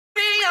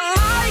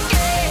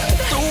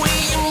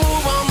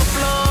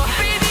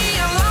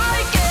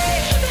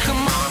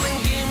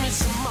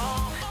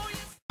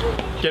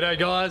G'day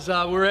guys,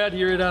 we're out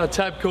here at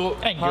Tab Court.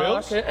 And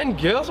girls.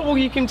 And girls, well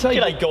you can say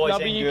G'day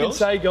guys and you girls.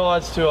 can say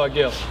guys to our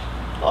girls.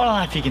 I don't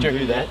know if you can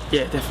do that.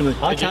 Yeah,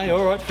 definitely. Okay,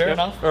 alright, fair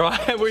enough.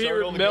 Alright, we're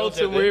here at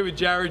Melton, we're here with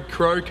Jarrod,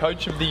 Crowe,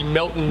 coach of the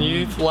Melton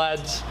youth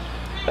lads.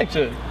 Thanks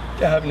for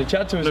having a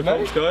chat to us, no mate.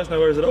 Problems, guys, no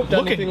worries at all.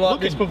 Done anything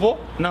like this before?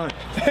 No,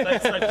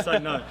 safe to say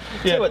no.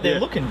 Yeah, but they're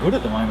looking good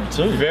at the moment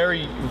too.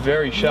 Very,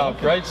 very sharp.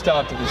 Great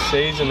start to the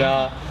season.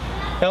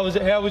 How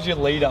was your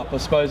lead up? I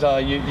suppose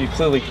you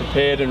clearly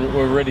prepared and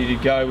were ready to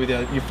go with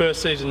your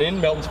first season in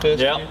Melton's first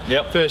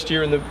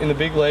year in the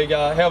big league.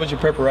 How was your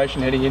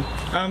preparation heading in?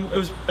 It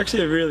was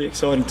actually a really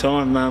exciting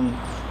time.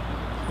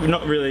 We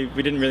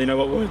didn't really know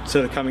what we were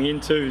sort of coming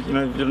into. You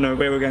know, we didn't know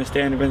where we were going to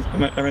stand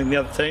around the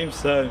other teams.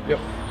 So,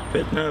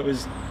 but no, it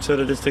was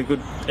sort of just a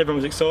good. Everyone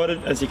was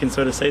excited, as you can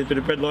sort of see, a bit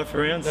of bread life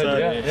around. So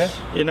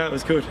you know, it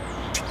was good.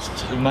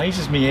 It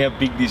amazes me how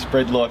big this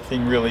bread life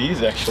thing really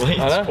is. Actually,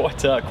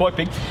 it's quite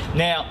big.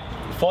 Now,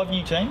 5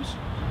 new teams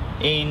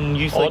in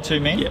Youth League 2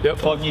 men. Yep.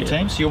 5 new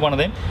teams. So you're one of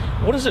them.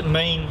 What does it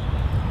mean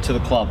to the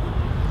club?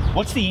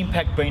 What's the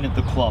impact been at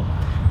the club?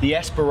 The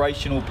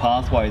aspirational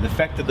pathway, the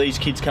fact that these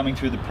kids coming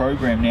through the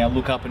program now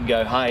look up and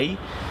go, hey,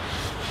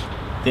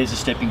 there's a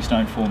stepping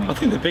stone for me. I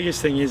think the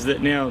biggest thing is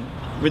that now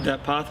with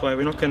that pathway,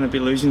 we're not going to be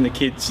losing the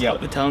kids,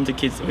 like the talented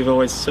kids that we've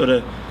always sort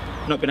of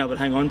not been able to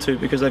hang on to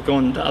because they've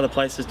gone to other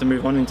places to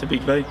move on into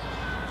Big V.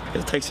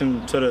 Because it takes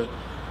them sort of,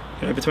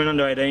 you know, between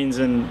under 18s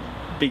and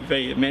Big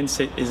V, men's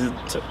is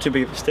too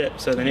big of a step,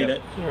 so they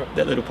need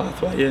that little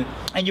pathway,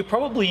 And you're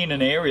probably in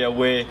an area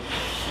where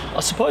I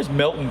suppose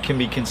Melton can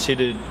be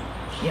considered,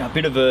 you know, a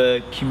bit of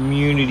a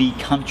community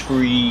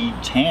country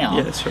town.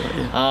 Yeah, that's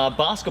right.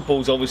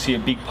 Basketball's obviously a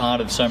big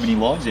part of so many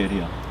lives out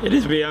here. It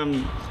is.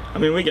 I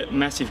mean, we get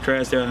massive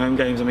crowds to our home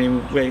games. I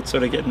mean, we're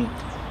sort of getting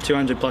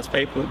 200 plus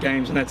people at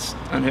games, and that's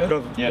unheard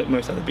of at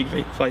most other big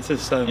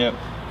places. So, you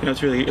know,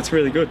 it's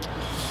really good.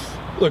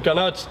 Look, I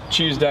know it's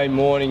Tuesday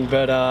morning,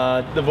 but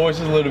the voice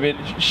is a little bit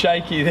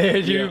shaky there.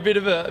 You're a bit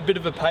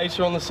of a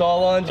pacer on the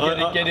sidelines.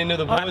 Get into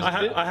the boys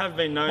a bit. I have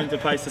been known to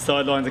pace the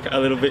sidelines a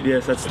little bit.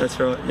 Yes, that's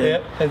right.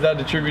 Yeah. Has that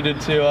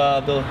attributed to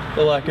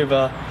the lack of?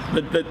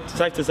 But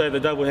safe to say the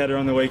double header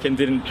on the weekend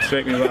didn't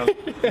suit me well.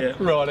 Yeah.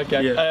 Right.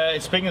 Okay. Yeah.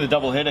 Speaking of the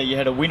double header, you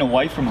had a win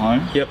away from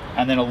home. Yep.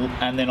 And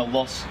then a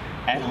loss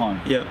at home.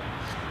 Yep.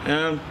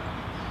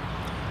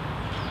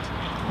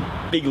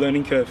 Big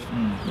learning curve.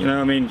 You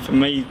know, I mean, for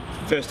me,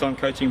 first time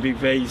coaching Big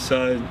V,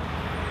 so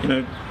you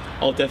know,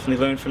 I'll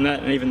definitely learn from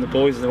that. And even the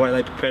boys, the way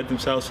they prepared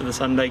themselves for the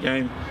Sunday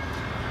game.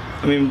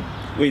 I mean,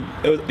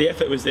 the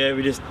effort was there.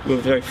 We were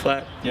very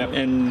flat,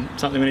 and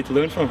something we need to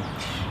learn from.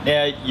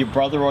 Now, your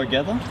brother, I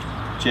gather,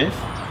 Jeff.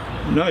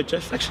 No,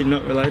 Jeff's actually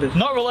not related.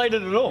 Not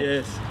related at all?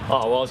 Yes.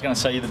 Oh, well, I was going to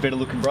say you're the better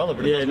looking brother,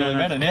 but it doesn't really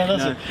matter now,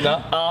 does it? No.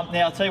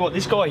 Now, I'll tell you what,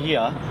 this guy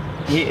here,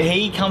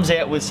 he comes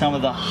out with some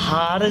of the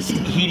hardest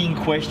hitting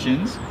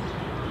questions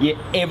you're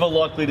ever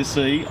likely to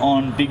see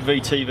on Big V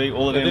TV,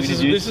 all of our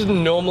interviews. This is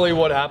normally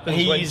what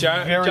happens when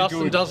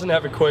Justin doesn't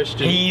have a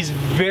question. He's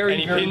very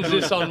good. And he pins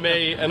this on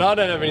me, and I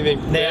don't have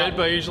anything prepared,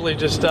 but I usually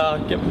just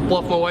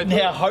bluff my way through.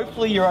 Now,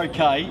 hopefully you're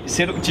okay.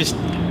 Just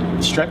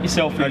strap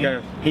yourself in.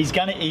 Okay. He's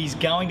going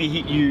to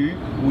hit you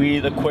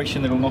with a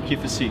question that'll knock you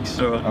for 6.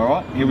 All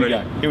right. Here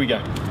we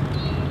go.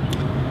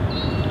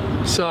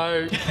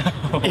 So,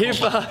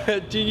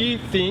 do you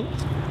think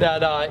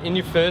that in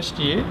your first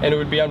year, and it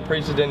would be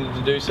unprecedented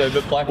to do so,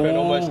 but Blackburn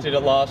almost did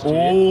it last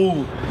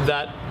year,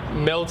 that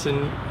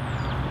Melton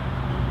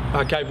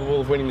are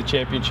capable of winning the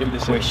championship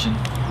this season?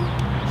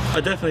 I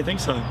definitely think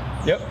so.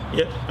 Yep.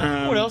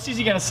 What else is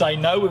he going to say?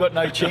 No, we've got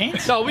no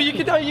chance. No, well, you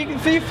can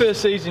for your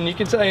first season, you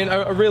can say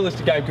a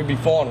realistic game could be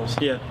finals.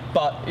 Yeah.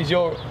 But is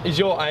your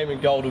aim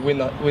and goal to win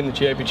the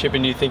championship,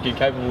 and do you think you're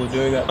capable of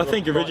doing that? I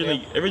think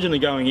originally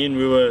going in,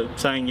 we were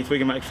saying if we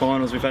can make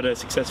finals, we've had a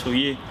successful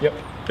year. Yep.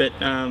 But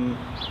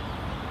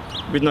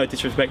with no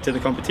disrespect to the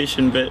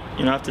competition, but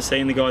you know, after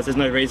seeing the guys, there's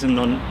no reason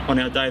on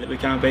our day that we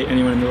can't beat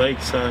anyone in the league.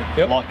 So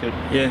like it.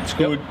 Yeah, it's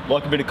good.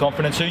 Like a bit of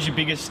confidence. Who's your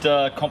biggest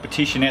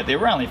competition out there?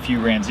 We're only a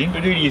few rounds in,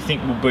 but who do you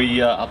think will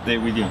be up there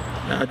with you?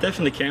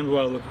 Definitely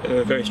Camberwell. Look,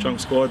 a very strong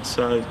squad.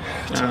 So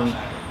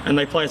and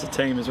they play as a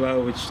team as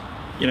well, which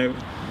you know,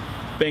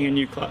 being a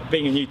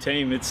new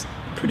team, it's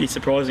pretty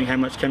surprising how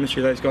much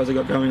chemistry those guys have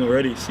got going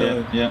already.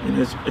 So you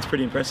know, it's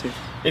pretty impressive.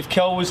 If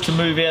Cal was to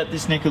move out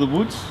this neck of the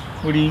woods,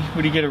 would he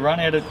get a run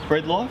out at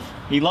Bread Life?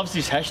 He loves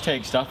this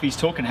hashtag stuff. He's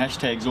talking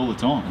hashtags all the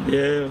time.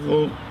 Yeah,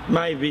 well,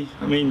 maybe.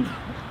 I mean,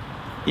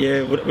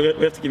 yeah,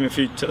 we have to give him a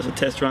few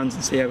test runs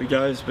and see how he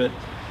goes. But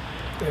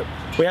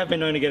we have been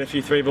known to get a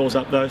few 3 balls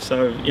up though,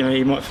 so you know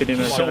he might fit in.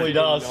 Surely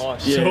does.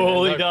 Nice.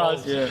 Surely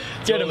does. Yeah.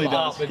 Get him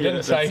up. It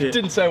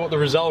didn't say what the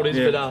result is,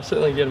 but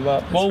certainly get him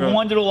up. Well,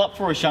 wind it all up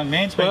for us, young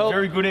man. It's been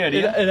very good out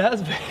here. It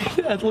has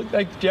been. Look,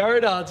 thanks,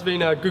 Jarrod. It's been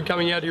good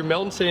coming out here in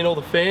Melton, seeing all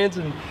the fans,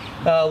 and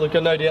look, I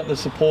no doubt the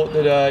support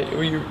that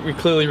we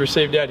clearly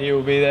received out here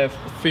will be there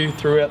for you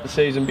throughout the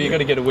season. But you got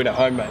to get a win at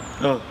home, mate.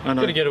 Oh, I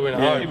know. Got to get a win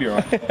at home. You'll be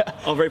right.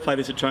 I'll replay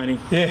this at training.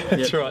 Yeah,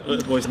 that's right. Let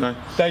the boys know.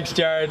 Thanks,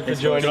 Jarrod, for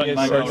joining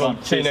us. Mate, well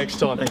done. See you next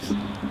time. Thanks.